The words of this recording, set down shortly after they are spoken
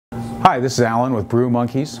Hi, this is Alan with Brew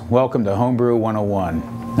Monkeys. Welcome to Homebrew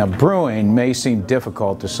 101. Now, brewing may seem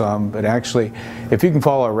difficult to some, but actually, if you can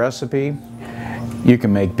follow a recipe, you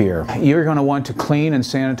can make beer. You're going to want to clean and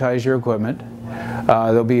sanitize your equipment.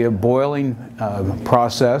 There'll be a boiling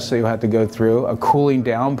process that you'll have to go through, a cooling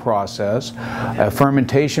down process, a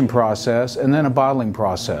fermentation process, and then a bottling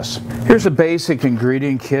process. Here's a basic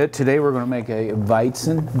ingredient kit. Today we're going to make a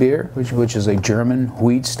Weizen beer, which is a German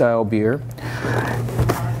wheat-style beer.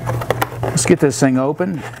 Let's get this thing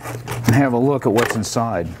open and have a look at what's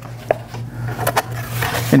inside.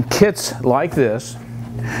 In kits like this,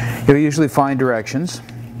 you'll usually find directions,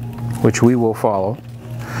 which we will follow.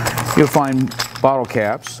 You'll find bottle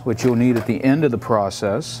caps, which you'll need at the end of the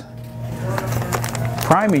process.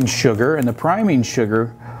 Priming sugar, and the priming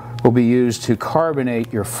sugar will be used to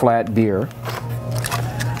carbonate your flat beer.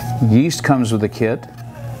 Yeast comes with the kit.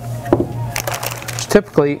 It's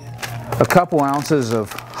typically a couple ounces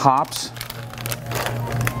of hops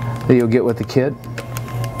that you'll get with the kit.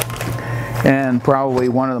 And probably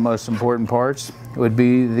one of the most important parts would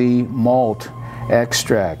be the malt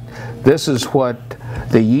extract. This is what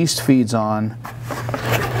the yeast feeds on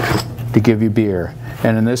to give you beer.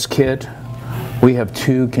 And in this kit, we have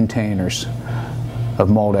 2 containers of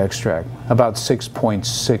malt extract, about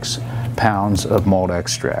 6.6 pounds of malt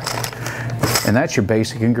extract. And that's your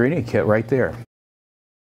basic ingredient kit right there.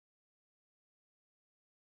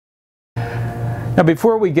 Now,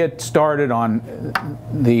 before we get started on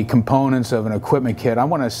the components of an equipment kit, I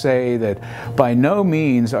want to say that by no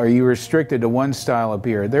means are you restricted to one style of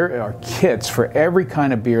beer. There are kits for every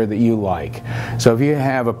kind of beer that you like. So if you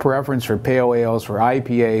have a preference for pale ales, for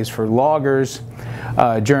IPAs, for lagers,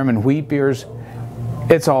 German wheat beers,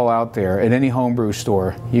 it's all out there at any homebrew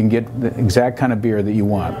store. You can get the exact kind of beer that you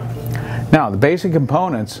want. Now, the basic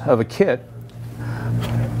components of a kit,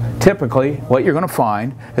 typically, what you're going to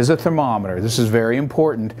find is a thermometer. This is very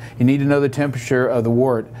important. You need to know the temperature of the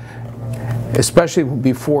wort, especially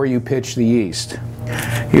before you pitch the yeast.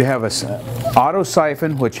 You have an auto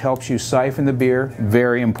siphon, which helps you siphon the beer.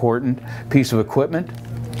 Very important piece of equipment.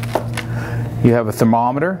 You have a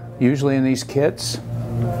thermometer, usually in these kits.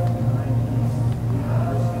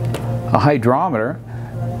 A hydrometer.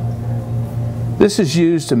 This is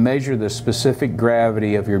used to measure the specific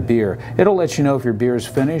gravity of your beer. It'll let you know if your beer is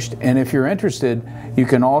finished, and if you're interested, you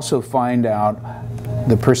can also find out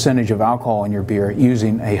the percentage of alcohol in your beer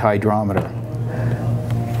using a hydrometer.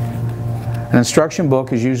 An instruction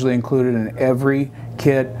book is usually included in every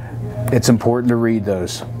kit. It's important to read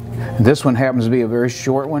those. This one happens to be a very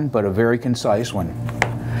short one, but a very concise one.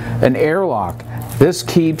 An airlock. This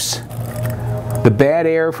keeps the bad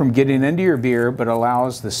air from getting into your beer, but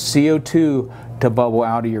allows the CO2 to bubble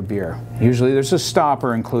out of your beer. Usually there's a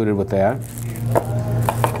stopper included with that.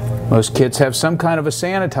 Most kits have some kind of a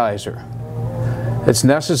sanitizer. It's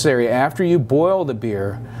necessary after you boil the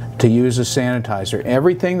beer to use a sanitizer.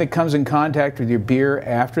 Everything that comes in contact with your beer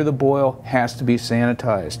after the boil has to be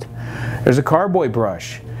sanitized. There's a carboy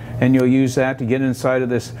brush, and you'll use that to get inside of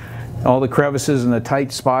this, all the crevices and the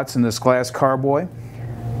tight spots in this glass carboy.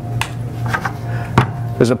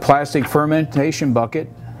 There's a plastic fermentation bucket.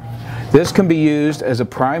 This can be used as a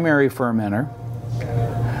primary fermenter.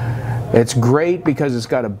 It's great because it's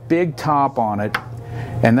got a big top on it,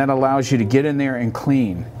 and that allows you to get in there and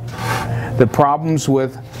clean. The problems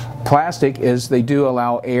with plastic is they do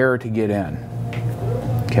allow air to get in.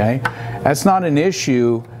 Okay? That's not an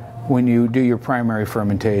issue when you do your primary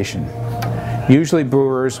fermentation. Usually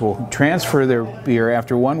brewers will transfer their beer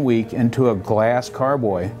after 1 week into a glass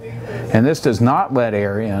carboy, and this does not let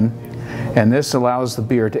air in, and this allows the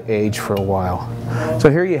beer to age for a while. So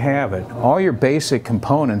here you have it, all your basic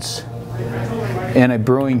components in a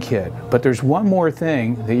brewing kit. But there's one more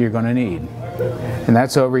thing that you're going to need, and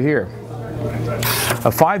that's over here.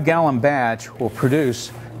 A 5-gallon batch will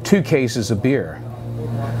produce 2 cases of beer.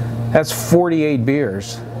 That's 48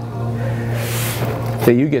 beers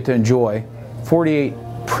that you get to enjoy, 48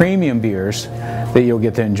 premium beers that you'll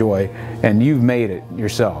get to enjoy, and you've made it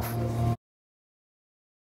yourself.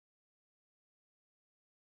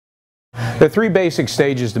 There are 3 basic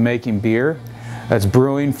stages to making beer. That's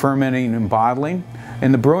brewing, fermenting, and bottling.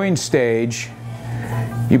 In the brewing stage,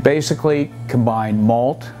 you basically combine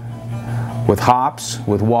malt with hops,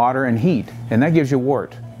 with water, and heat, and that gives you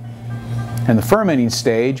wort. In the fermenting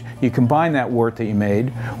stage, you combine that wort that you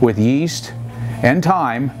made with yeast and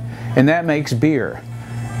thyme, and that makes beer.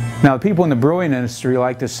 Now, the people in the brewing industry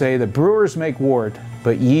like to say that brewers make wort,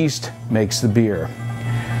 but yeast makes the beer.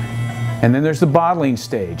 And then there's the bottling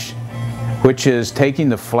stage, which is taking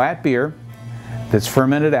the flat beer that's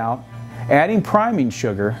fermented out, adding priming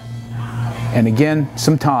sugar, and again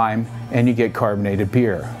some time, and you get carbonated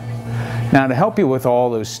beer. Now, to help you with all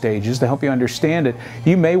those stages, to help you understand it,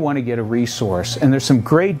 you may want to get a resource. And there's some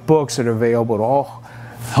great books that are available at all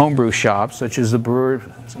homebrew shops, such as the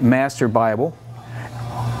Brewer's Master Bible,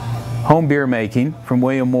 Home Beer Making from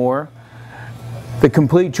William Moore, The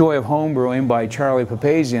Complete Joy of Homebrewing by Charlie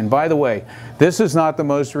Papazian. By the way, this is not the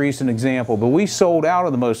most recent example, but we sold out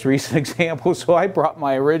of the most recent example, so I brought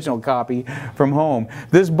my original copy from home.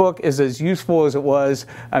 This book is as useful as it was,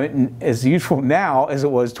 as useful now as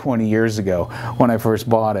it was 20 years ago when I first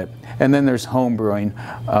bought it. And then there's Homebrewing,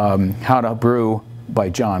 How to Brew by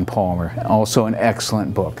John Palmer, also an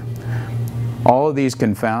excellent book. All of these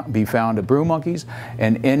can be found at Brew Monkeys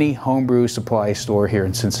and any homebrew supply store here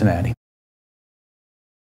in Cincinnati.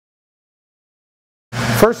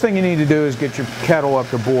 First thing you need to do is get your kettle up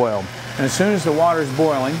to boil. And as soon as the water is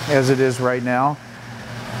boiling, as it is right now,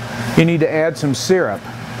 you need to add some syrup.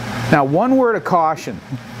 Now, one word of caution.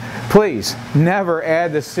 Please never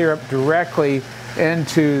add the syrup directly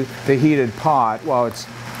into the heated pot while it's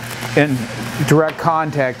in direct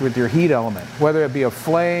contact with your heat element, whether it be a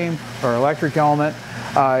flame or electric element.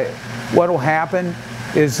 What will happen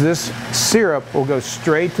is this syrup will go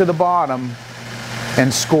straight to the bottom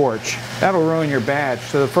and scorch. That'll ruin your batch.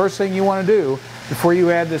 So the first thing you want to do before you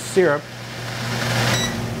add this syrup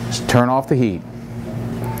is turn off the heat.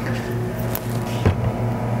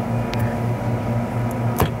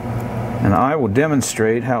 And I will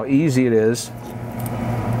demonstrate how easy it is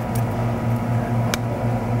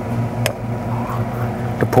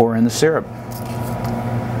to pour in the syrup.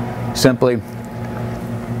 Simply,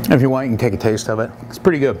 if you want, you can take a taste of it. It's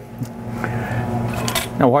pretty good.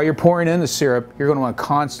 Now, while you're pouring in the syrup, you're going to want to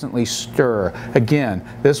constantly stir. Again,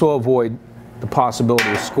 this will avoid the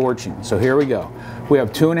possibility of scorching. So here we go. We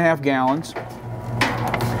have 2.5 gallons.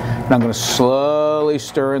 And I'm going to slowly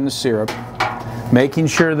stir in the syrup, making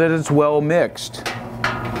sure that it's well mixed.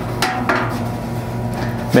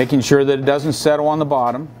 Making sure that it doesn't settle on the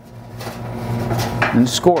bottom and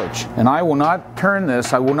scorch. And I will not turn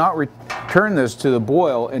this, I will not return this to the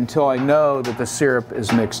boil until I know that the syrup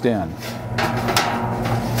is mixed in.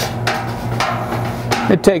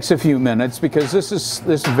 It takes a few minutes because this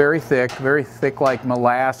is very thick like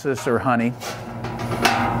molasses or honey.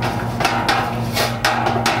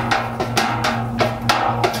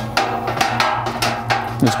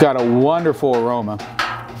 It's got a wonderful aroma.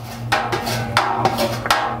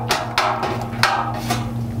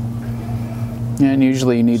 And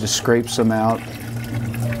usually you need to scrape some out.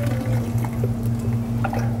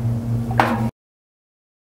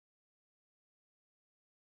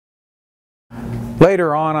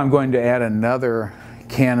 Later on, I'm going to add another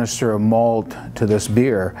canister of malt to this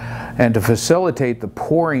beer, and to facilitate the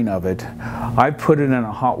pouring of it, I put it in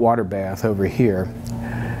a hot water bath over here,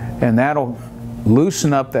 and that'll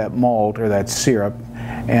loosen up that malt or that syrup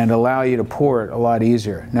and allow you to pour it a lot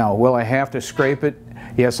easier. Now, will I have to scrape it?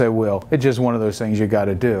 Yes, I will. It's just one of those things you got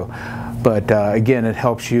to do. But again, it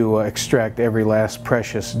helps you extract every last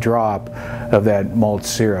precious drop of that malt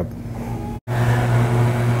syrup.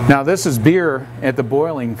 Now, this is beer at the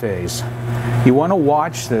boiling phase. You want to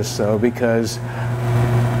watch this though, because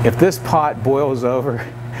if this pot boils over,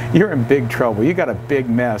 you're in big trouble. You got a big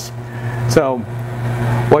mess. So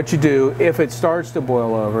what you do if it starts to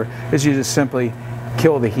boil over is you just simply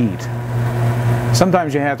kill the heat.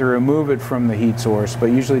 Sometimes you have to remove it from the heat source, but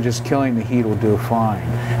usually just killing the heat will do fine.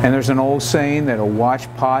 And there's an old saying that a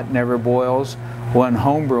watch pot never boils. Well, in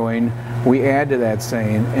homebrewing, we add to that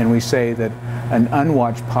saying and we say that an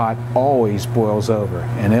unwatched pot always boils over,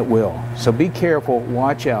 and it will. So be careful,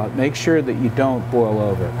 watch out, make sure that you don't boil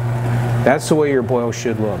over. That's the way your boil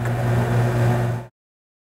should look.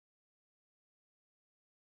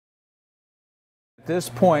 At this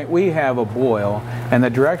point, we have a boil, and the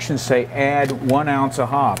directions say add 1 ounce of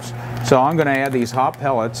hops. So I'm going to add these hop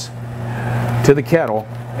pellets to the kettle,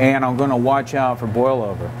 and I'm going to watch out for boil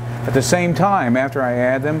over. At the same time, after I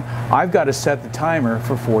add them, I've got to set the timer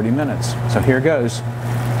for 40 minutes. So here goes. The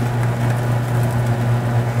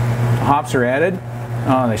hops are added.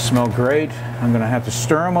 Oh, they smell great. I'm going to have to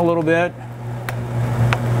stir them a little bit.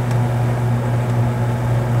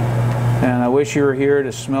 And I wish you were here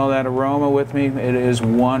to smell that aroma with me. It is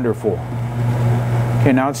wonderful.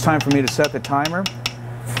 Okay, now it's time for me to set the timer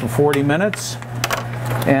for 40 minutes.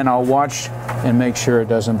 And I'll watch and make sure it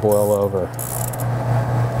doesn't boil over.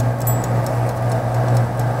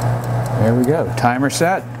 There we go, timer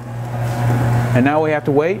set. And now we have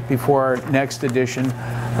to wait before our next addition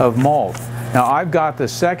of malt. Now I've got the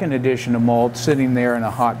second addition of malt sitting there in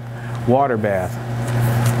a hot water bath.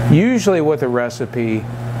 Usually with a recipe,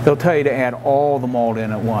 they'll tell you to add all the malt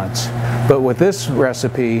in at once. But with this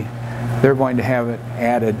recipe, they're going to have it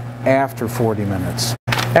added after 40 minutes.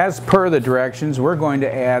 As per the directions, we're going to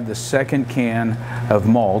add the second can of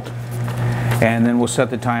malt, and then we'll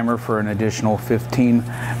set the timer for an additional 15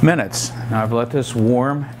 minutes. Now I've let this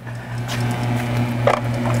warm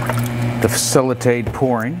to facilitate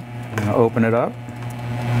pouring. I'm going to open it up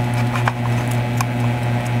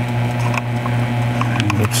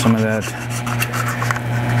and get some of that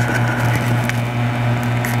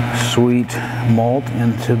sweet malt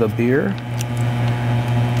into the beer.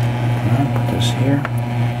 I'll put this here.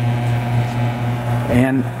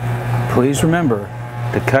 And please remember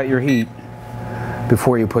to cut your heat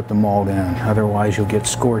before you put the malt in, otherwise you'll get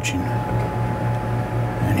scorching.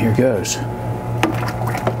 And here goes.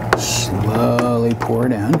 Slowly pour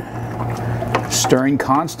it in. Stirring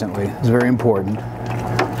constantly is very important,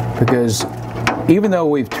 because even though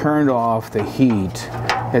we've turned off the heat,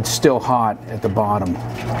 it's still hot at the bottom.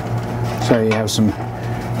 So you have some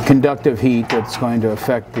conductive heat that's going to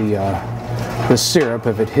affect the syrup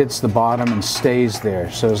if it hits the bottom and stays there.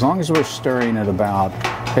 So as long as we're stirring it about,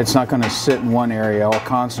 it's not going to sit in one area all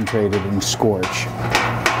concentrated and scorch.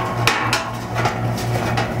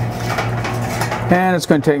 And it's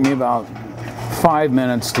going to take me about 5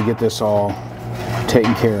 minutes to get this all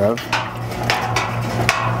taken care of.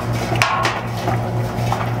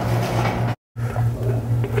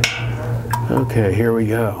 Okay, here we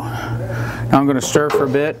go. Now I'm going to stir for a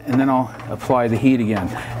bit, and then I'll apply the heat again.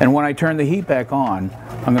 And when I turn the heat back on,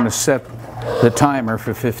 I'm going to set the timer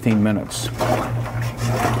for 15 minutes.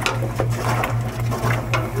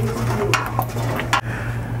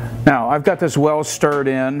 Now I've got this well stirred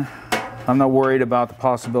in. I'm not worried about the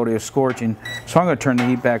possibility of scorching, so I'm going to turn the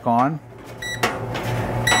heat back on,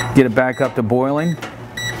 get it back up to boiling.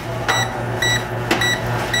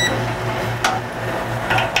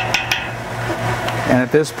 And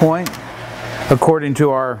at this point, according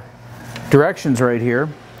to our directions right here,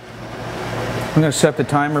 I'm going to set the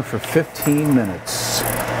timer for 15 minutes.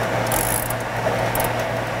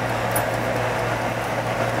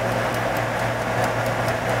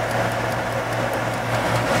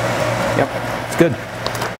 Yep, it's good.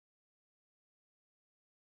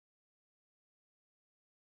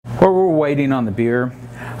 While we're waiting on the beer,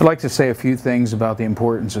 I'd like to say a few things about the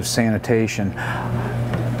importance of sanitation.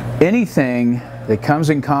 Anything that comes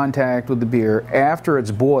in contact with the beer after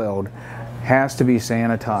it's boiled has to be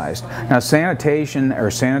sanitized. Now sanitation or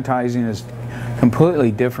sanitizing is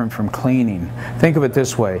completely different from cleaning. Think of it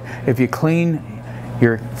this way: if you clean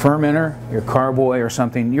your fermenter, your carboy or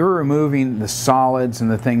something, you're removing the solids and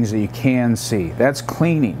the things that you can see. That's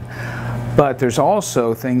cleaning. But there's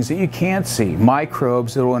also things that you can't see,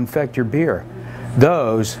 microbes that will infect your beer.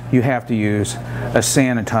 Those you have to use a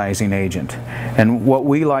sanitizing agent. And what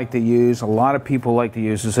we like to use, a lot of people like to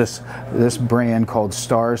use, is this brand called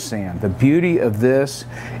Star San. The beauty of this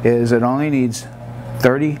is it only needs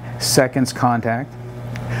 30 seconds contact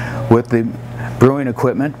with the brewing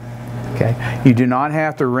equipment. Okay? You do not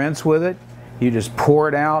have to rinse with it. You just pour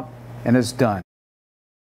it out and it's done.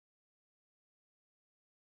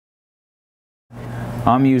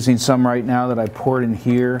 I'm using some right now that I poured in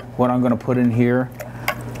here. What I'm going to put in here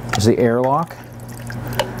is the airlock.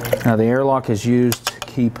 Now the airlock is used to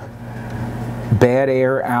keep bad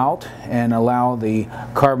air out and allow the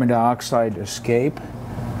carbon dioxide to escape.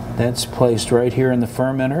 That's placed right here in the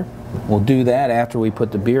fermenter. We'll do that after we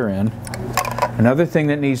put the beer in. Another thing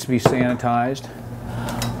that needs to be sanitized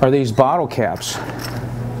are these bottle caps.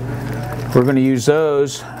 We're going to use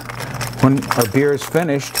those when our beer is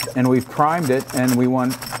finished and we've primed it and we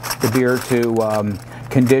want the beer to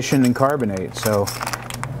condition and carbonate. So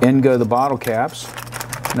in go the bottle caps.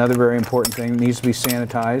 Another very important thing that needs to be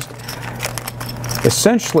sanitized.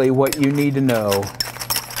 Essentially what you need to know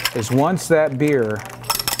is once that beer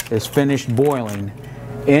is finished boiling,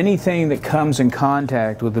 anything that comes in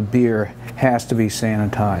contact with the beer has to be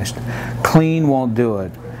sanitized. Clean won't do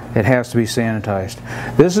it. It has to be sanitized.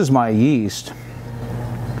 This is my yeast.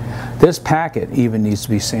 This packet even needs to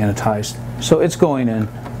be sanitized, so it's going in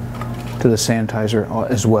to the sanitizer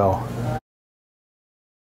as well.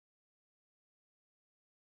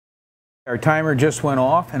 Our timer just went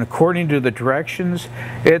off, and according to the directions,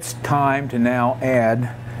 it's time to now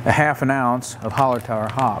add a ½ ounce of Hallertauer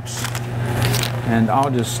hops. And I'll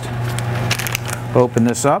just open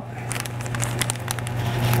this up,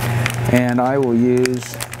 and I will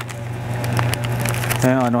use,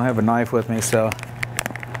 well, I don't have a knife with me, so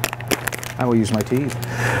I will use my teeth.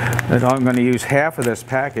 And I'm going to use half of this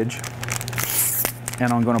package,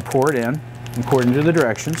 and I'm going to pour it in according to the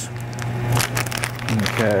directions.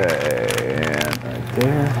 Okay, and right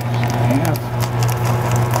there, half.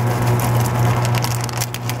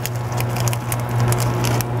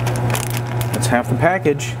 half the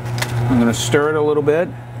package. I'm going to stir it a little bit.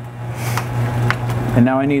 And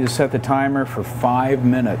now I need to set the timer for 5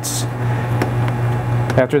 minutes.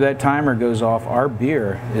 After that timer goes off, our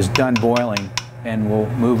beer is done boiling, and we'll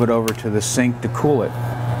move it over to the sink to cool it.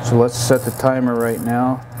 So let's set the timer right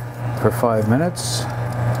now for 5 minutes.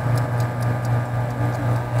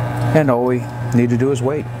 And all we need to do is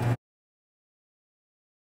wait.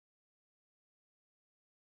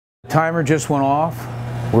 The timer just went off.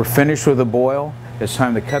 We're finished with the boil. It's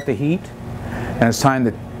time to cut the heat, and it's time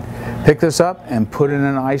to pick this up and put it in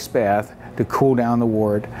an ice bath to cool down the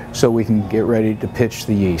wort so we can get ready to pitch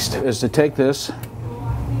the yeast. Is to take this,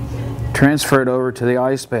 transfer it over to the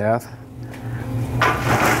ice bath,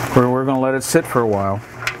 where we're going to let it sit for a while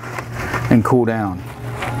and cool down.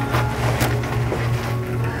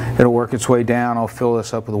 It'll work its way down. I'll fill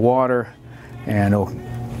this up with water, and it'll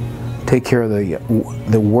take care of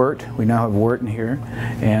the wort. We now have wort in here,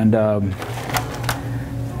 and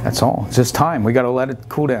that's all. It's just time. We got to let it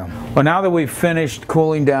cool down. Well, now that we've finished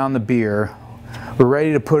cooling down the beer, we're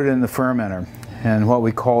ready to put it in the fermenter. And what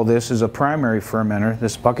we call this is a primary fermenter,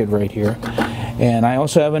 this bucket right here. And I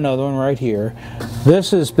also have another one right here.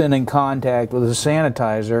 This has been in contact with a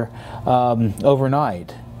sanitizer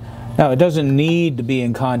overnight. Now, it doesn't need to be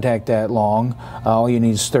in contact that long. All you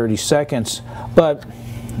need is 30 seconds, but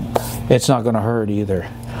it's not going to hurt either.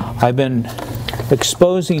 I've been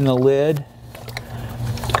exposing the lid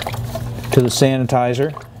to the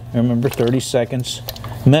sanitizer. Remember, 30 seconds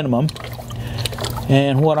minimum.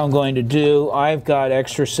 And what I'm going to do, I've got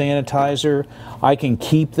extra sanitizer. I can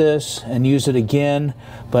keep this and use it again,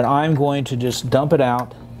 but I'm going to just dump it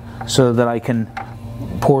out so that I can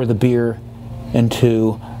pour the beer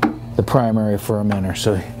into the primary fermenter.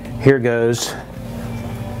 So here goes.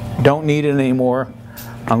 Don't need it anymore.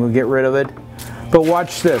 I'm going to get rid of it. But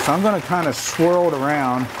watch this. I'm going to kind of swirl it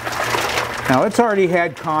around. Now, it's already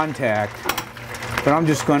had contact, but I'm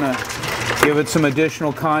just going to give it some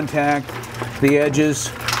additional contact, the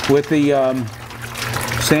edges with the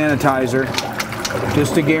sanitizer,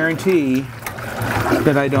 just to guarantee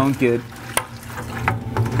that I don't get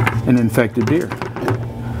an infected beer.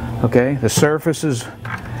 Okay, the surface is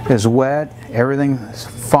wet, everything is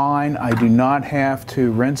fine. I do not have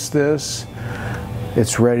to rinse this.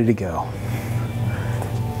 It's ready to go.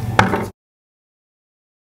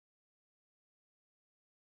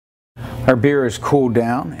 Our beer is cooled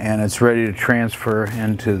down and it's ready to transfer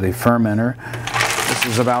into the fermenter. This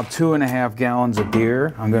is about 2.5 gallons of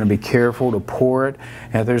beer. I'm going to be careful to pour it.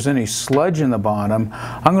 And if there's any sludge in the bottom,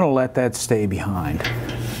 I'm going to let that stay behind.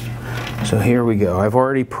 So here we go. I've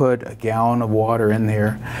already put a gallon of water in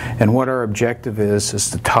there, and what our objective is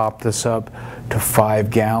to top this up to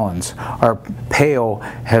 5 gallons. Our pail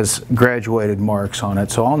has graduated marks on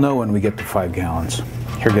it, so I'll know when we get to 5 gallons.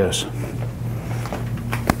 Here goes.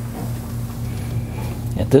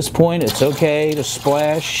 At this point, it's okay to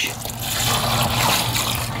splash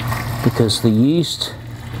because the yeast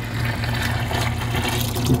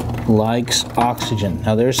likes oxygen.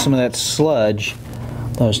 Now there's some of that sludge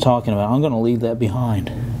that I was talking about. I'm going to leave that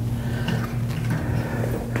behind.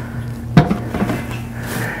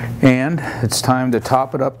 And it's time to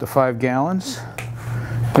top it up to 5 gallons.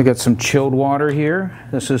 We got some chilled water here.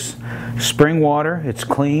 This is spring water. It's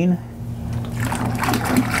clean,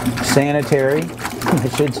 sanitary, I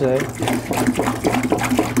should say.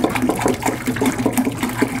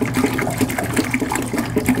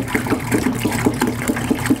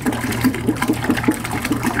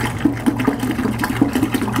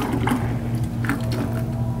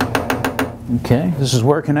 Okay, this is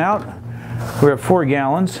working out. We're at 4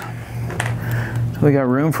 gallons. We got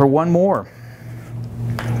room for one more.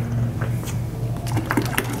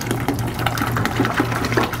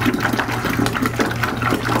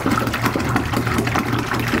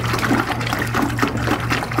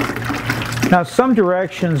 Now, some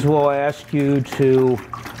directions will ask you to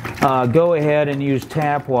go ahead and use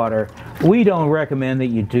tap water. We don't recommend that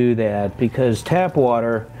you do that because tap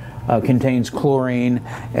water contains chlorine,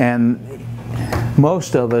 and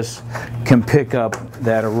most of us can pick up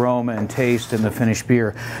that aroma and taste in the finished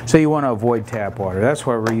beer. So you want to avoid tap water. That's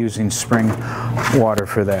why we're using spring water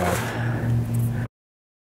for that.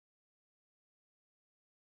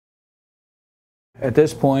 At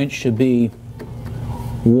this point, should be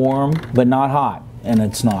warm but not hot, and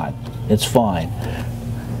it's not. It's fine.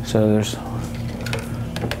 So there's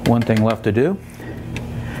one thing left to do,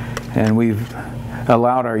 and we've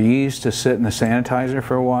allowed our yeast to sit in the sanitizer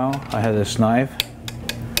for a while. I have this knife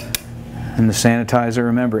and the sanitizer.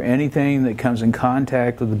 Remember, anything that comes in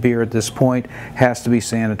contact with the beer at this point has to be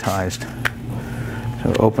sanitized.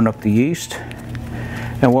 So open up the yeast,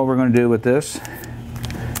 And what we're going to do with this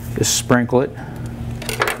is sprinkle it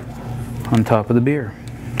on top of the beer.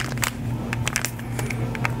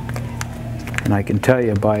 And I can tell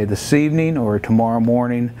you, by this evening or tomorrow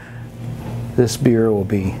morning, this beer will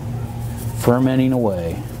be fermenting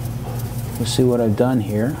away. Let's see what I've done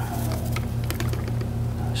here.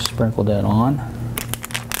 Sprinkle that on.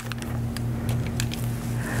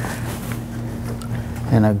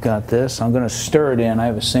 And I've got this. I'm going to stir it in. I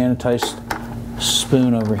have a sanitized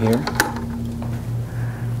spoon over here.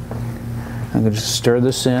 I'm going to just stir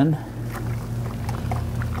this in.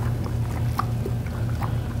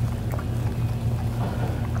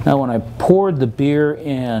 Now when I poured the beer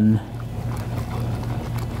in,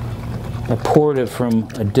 I poured it from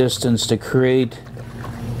a distance to create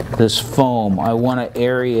this foam. I want to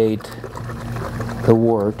aerate the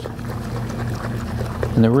wort.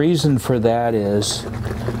 And the reason for that is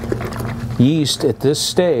yeast at this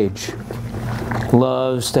stage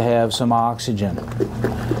loves to have some oxygen.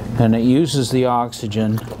 And it uses the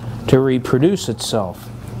oxygen to reproduce itself.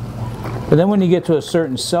 But then when you get to a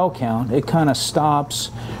certain cell count, it kind of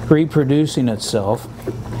stops reproducing itself.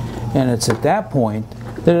 And it's at that point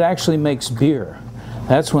that it actually makes beer.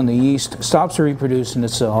 That's when the yeast stops reproducing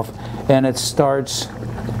itself and it starts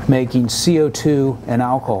making CO2 and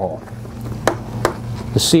alcohol.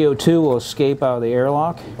 The CO2 will escape out of the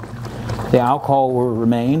airlock, the alcohol will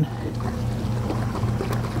remain,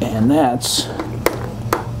 and that's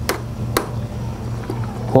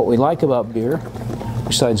what we like about beer,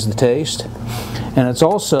 besides the taste. And it's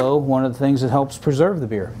also one of the things that helps preserve the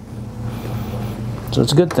beer. So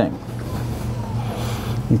it's a good thing.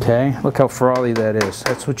 Okay, look how frothy that is.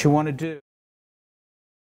 That's what you want to do.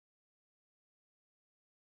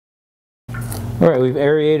 Alright, we've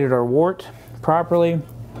aerated our wort properly.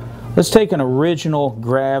 Let's take an original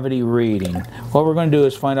gravity reading. What we're going to do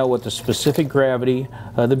is find out what the specific gravity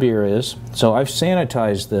of the beer is. So I've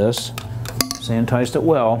sanitized this. Sanitized it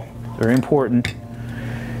well. Very important.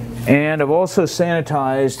 And I've also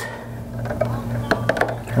sanitized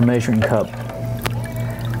a measuring cup.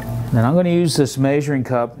 Then I'm going to use this measuring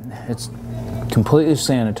cup. It's completely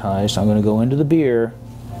sanitized. I'm going to go into the beer.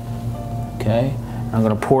 Okay. I'm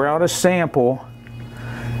going to pour out a sample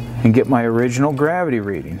and get my original gravity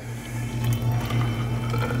reading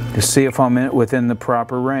to see if I'm within the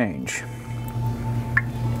proper range.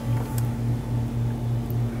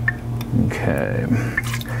 Okay.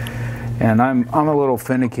 And I'm a little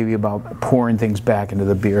finicky about pouring things back into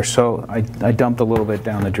the beer, so I dumped a little bit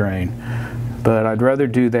down the drain. But I'd rather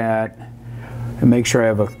do that and make sure I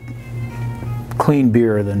have a clean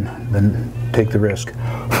beer than take the risk.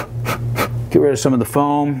 Get rid of some of the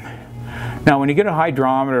foam. Now when you get a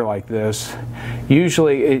hydrometer like this,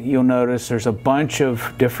 usually you'll notice there's a bunch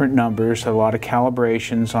of different numbers, a lot of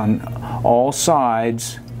calibrations on all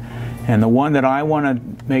sides, and the one that I want to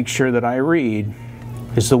make sure that I read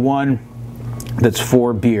is the one that's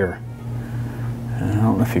for beer. And I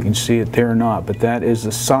don't know if you can see it there or not, but that is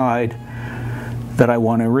the side that I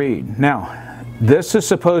want to read. Now, this is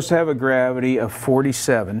supposed to have a gravity of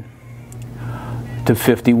 47 to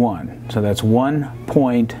 51. So that's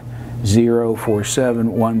 1.047,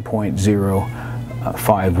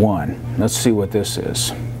 1.051. Let's see what this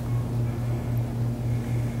is.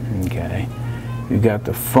 Okay. You've got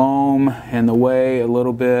the foam in the way a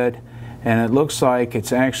little bit, and it looks like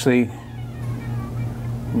it's actually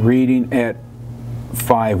reading at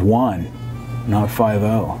 5.1, not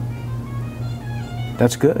 5.0.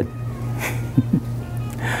 That's good.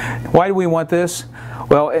 Why do we want this?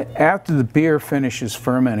 Well, after the beer finishes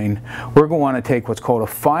fermenting, we're going to want to take what's called a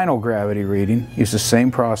final gravity reading, use the same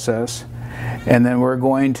process, and then we're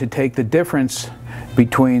going to take the difference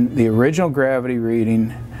between the original gravity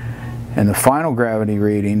reading and the final gravity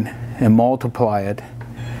reading and multiply it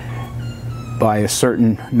by a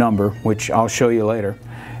certain number, which I'll show you later,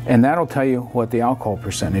 and that'll tell you what the alcohol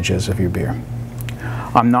percentage is of your beer.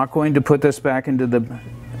 I'm not going to put this back into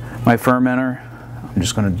my fermenter. I'm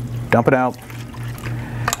just going to dump it out,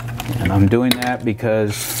 and I'm doing that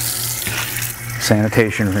because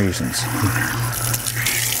sanitation reasons.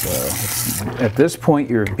 So at this point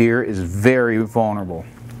your beer is very vulnerable.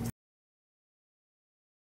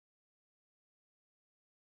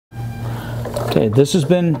 Okay, this has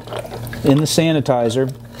been in the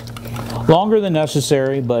sanitizer longer than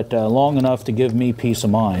necessary, but long enough to give me peace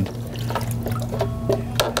of mind.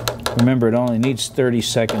 Remember, it only needs 30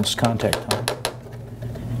 seconds contact time.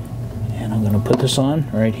 And I'm going to put this on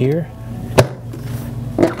right here,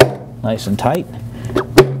 nice and tight.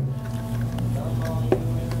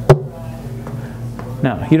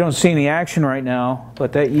 Now, you don't see any action right now,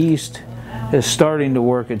 but that yeast is starting to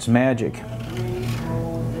work its magic.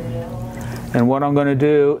 And what I'm going to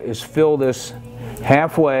do is fill this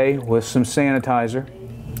halfway with some sanitizer.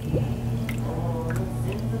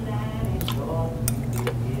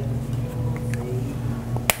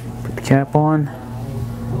 Put the cap on.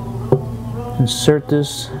 Insert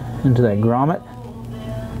this into that grommet.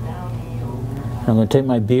 I'm going to take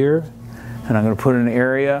my beer and I'm going to put it in an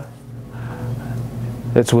area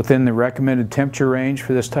that's within the recommended temperature range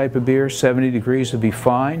for this type of beer. 70 degrees would be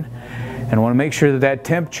fine. And I want to make sure that that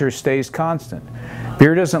temperature stays constant.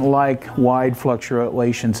 Beer doesn't like wide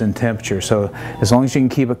fluctuations in temperature, so as long as you can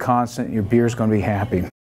keep it constant, your beer is going to be happy.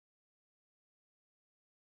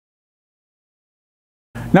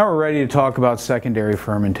 Now we're ready to talk about secondary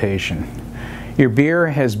fermentation. Your beer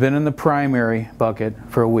has been in the primary bucket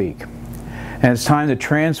for a week, and it's time to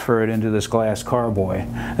transfer it into this glass carboy.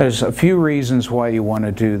 There's a few reasons why you want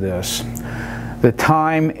to do this. The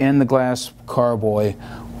time in the glass carboy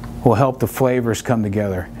will help the flavors come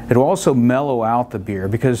together. It will also mellow out the beer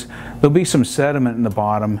because there'll be some sediment in the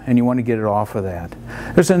bottom and you want to get it off of that.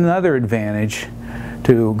 There's another advantage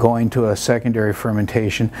to going to a secondary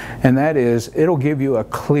fermentation, and that is it'll give you a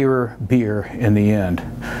clearer beer in the end.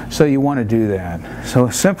 So you want to do that. So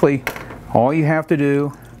simply all you have to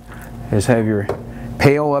do is have your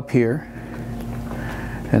pail up here,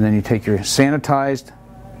 and then you take your sanitized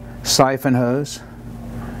siphon hose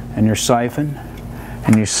and your siphon,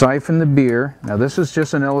 and you siphon the beer. Now this is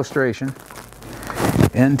just an illustration,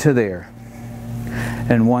 into there.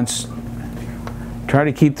 And once, try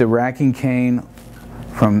to keep the racking cane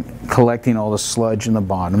from collecting all the sludge in the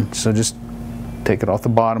bottom. So just take it off the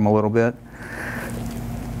bottom a little bit.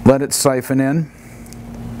 Let it siphon in.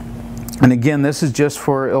 And again, this is just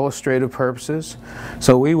for illustrative purposes.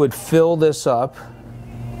 So we would fill this up,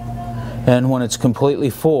 and when it's completely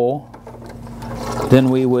full, then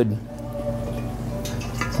we would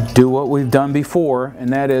do what we've done before,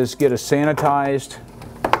 and that is get a sanitized,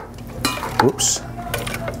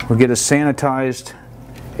 we'll get a sanitized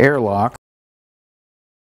airlock.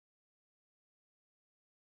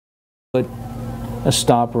 Put a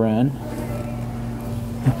stopper in.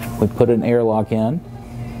 We put an airlock in,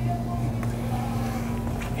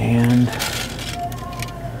 and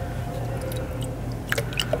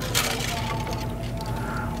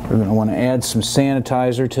we're going to want to add some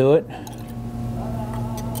sanitizer to it.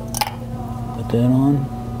 Put that on,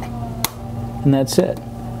 and that's it.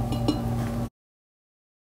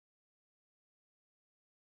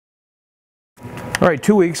 All right,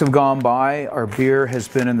 2 weeks have gone by. Our beer has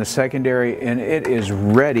been in the secondary and it is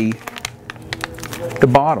ready to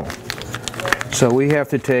bottle. So we have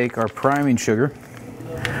to take our priming sugar,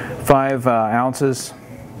 5 ounces,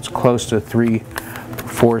 it's close to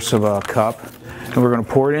 3/4 of a cup, and we're going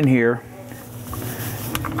to pour it in here,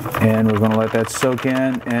 and we're going to let that soak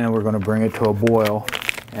in, and we're going to bring it to a boil,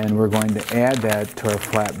 and we're going to add that to our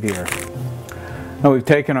flat beer. Now we've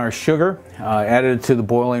taken our sugar, added it to the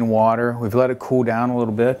boiling water, we've let it cool down a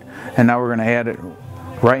little bit, and now we're going to add it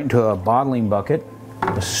right into a bottling bucket,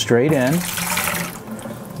 straight in.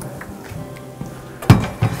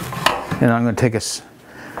 And I'm going to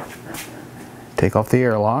take off the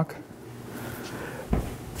airlock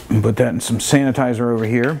and put that in some sanitizer over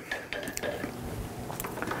here.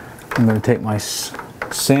 I'm going to take my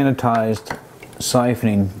sanitized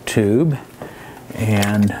siphoning tube,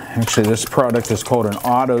 and actually this product is called an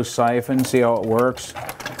auto siphon. See how it works?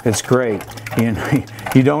 It's great.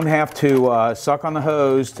 You don't have to suck on the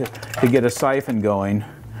hose to get a siphon going,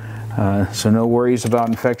 so no worries about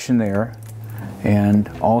infection there. And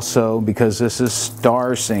also, because this is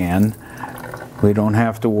star sand, we don't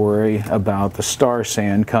have to worry about the star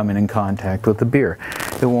sand coming in contact with the beer.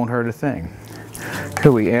 It won't hurt a thing. Okay,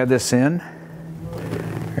 we add this in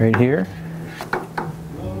right here,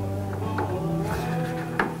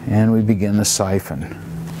 and we begin the siphon.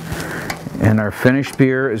 And our finished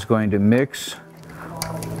beer is going to mix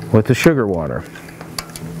with the sugar water.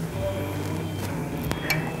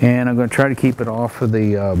 And I'm going to try to keep it off of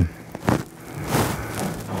the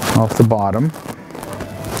bottom,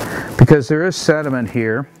 because there is sediment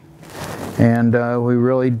here, and we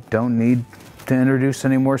really don't need to introduce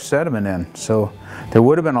any more sediment in. So there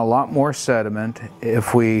would have been a lot more sediment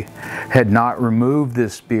if we had not removed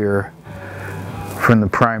this beer from the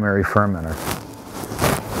primary fermenter.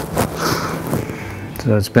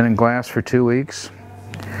 So it's been in glass for 2 weeks.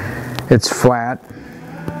 It's flat,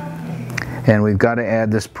 and we've got to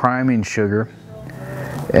add this priming sugar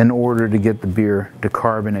in order to get the beer to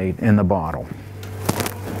carbonate in the bottle.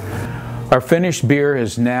 Our finished beer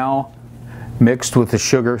is now mixed with the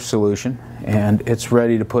sugar solution, and it's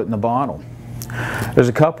ready to put in the bottle. There's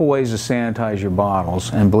a couple ways to sanitize your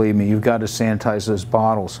bottles, and believe me, you've got to sanitize those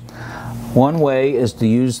bottles. One way is to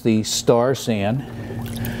use the star sand,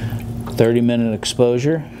 30-minute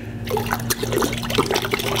exposure.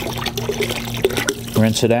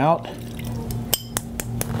 Rinse it out.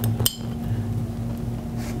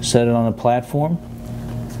 Set it on a platform.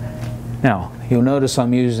 Now, you'll notice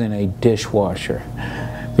I'm using a dishwasher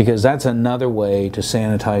because that's another way to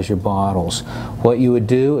sanitize your bottles. What you would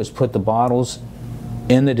do is put the bottles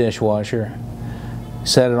in the dishwasher,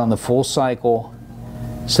 set it on the full cycle,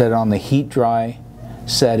 set it on the heat dry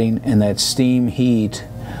setting, and that steam heat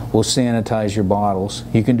will sanitize your bottles.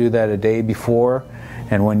 You can do that a day before,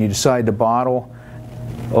 and when you decide to bottle,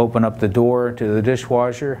 open up the door to the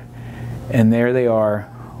dishwasher, and there they are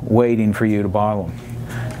waiting for you to bottle them.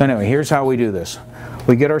 Anyway, here's how we do this.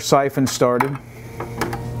 We get our siphon started.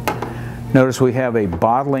 Notice we have a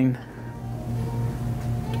bottling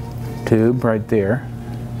tube right there.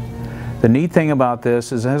 The neat thing about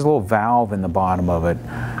this is it has a little valve in the bottom of it.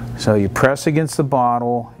 So you press against the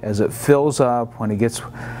bottle as it fills up. When it gets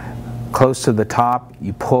close to the top,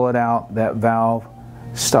 you pull it out. That valve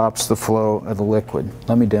stops the flow of the liquid.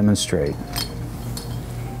 Let me demonstrate.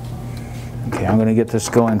 Okay, I'm going to get this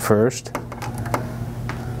going first.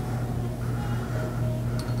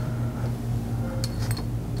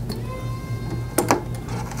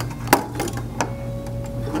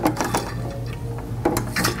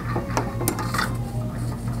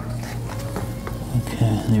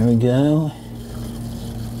 Okay, there we go.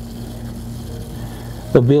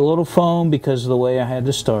 There'll be a little foam because of the way I had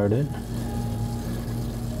to start it.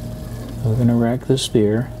 We're going to rack this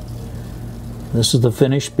beer. This is the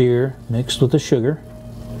finished beer mixed with the sugar.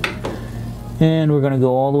 And we're going to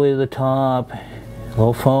go all the way to the top, a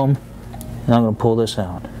little foam, and I'm going to pull this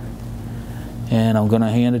out. And I'm going to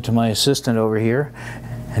hand it to my assistant over here.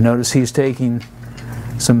 And notice he's taking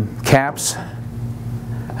some caps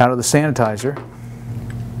out of the sanitizer.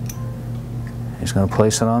 He's going to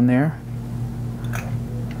place it on there.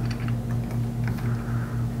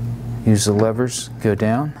 Use the levers, go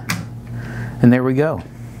down, and there we go.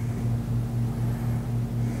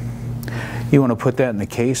 You want to put that in the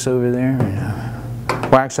case over there?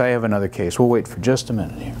 Well, actually, I have another case. We'll wait for just a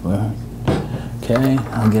minute here. Okay,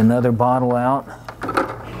 I'll get another bottle out.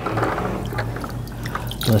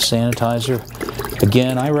 The sanitizer.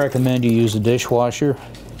 Again, I recommend you use a dishwasher.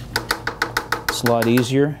 It's a lot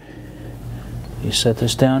easier. You set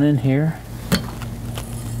this down in here.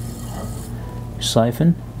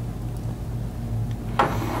 Siphon.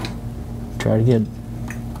 Try to get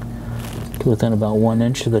within about 1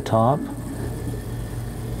 inch of the top.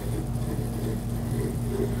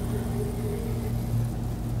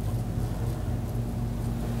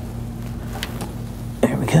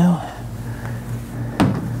 There we go.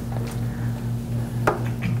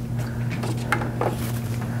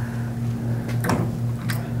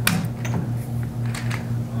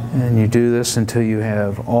 And you do this until you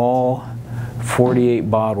have all 48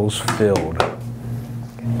 bottles filled.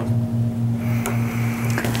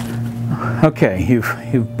 Okay, you've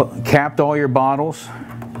capped all your bottles.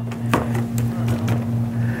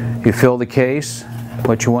 You fill the case.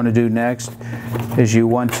 What you want to do next is you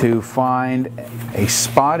want to find a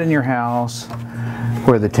spot in your house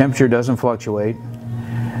where the temperature doesn't fluctuate,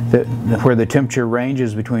 where the temperature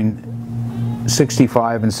ranges between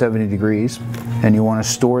 65 and 70 degrees, and you want to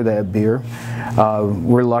store that beer.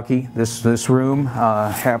 We're lucky. This room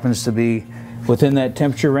happens to be within that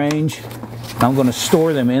temperature range. I'm going to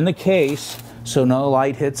store them in the case so no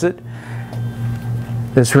light hits it.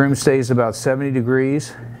 This room stays about 70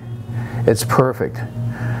 degrees. It's perfect.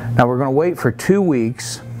 Now we're going to wait for 2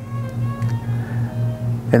 weeks,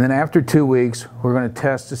 and then after 2 weeks we're going to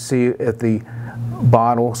test to see if the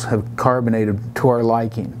bottles have carbonated to our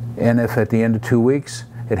liking. And if at the end of 2 weeks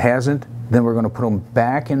it hasn't, then we're going to put them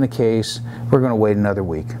back in the case. We're going to wait another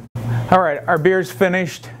week. All right, our beer's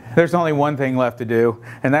finished. There's only one thing left to do,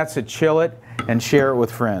 and that's to chill it and share it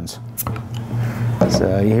with friends.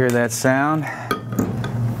 So you hear that sound?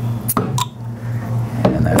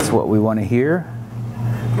 And that's what we want to hear.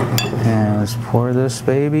 And let's pour this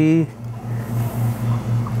baby.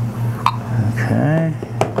 Okay.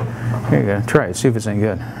 Here you go. Try it. See if it's any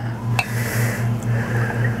good.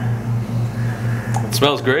 It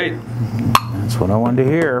smells great. That's what I wanted to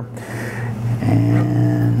hear.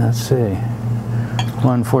 And let's see.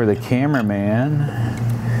 One for the cameraman.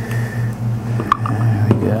 There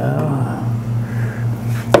we go.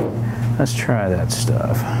 Let's try that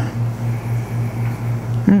stuff.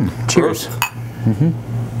 Cheers.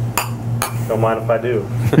 Don't mind if I do.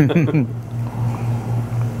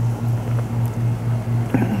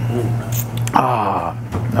 Ah,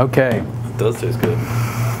 okay. It does taste good.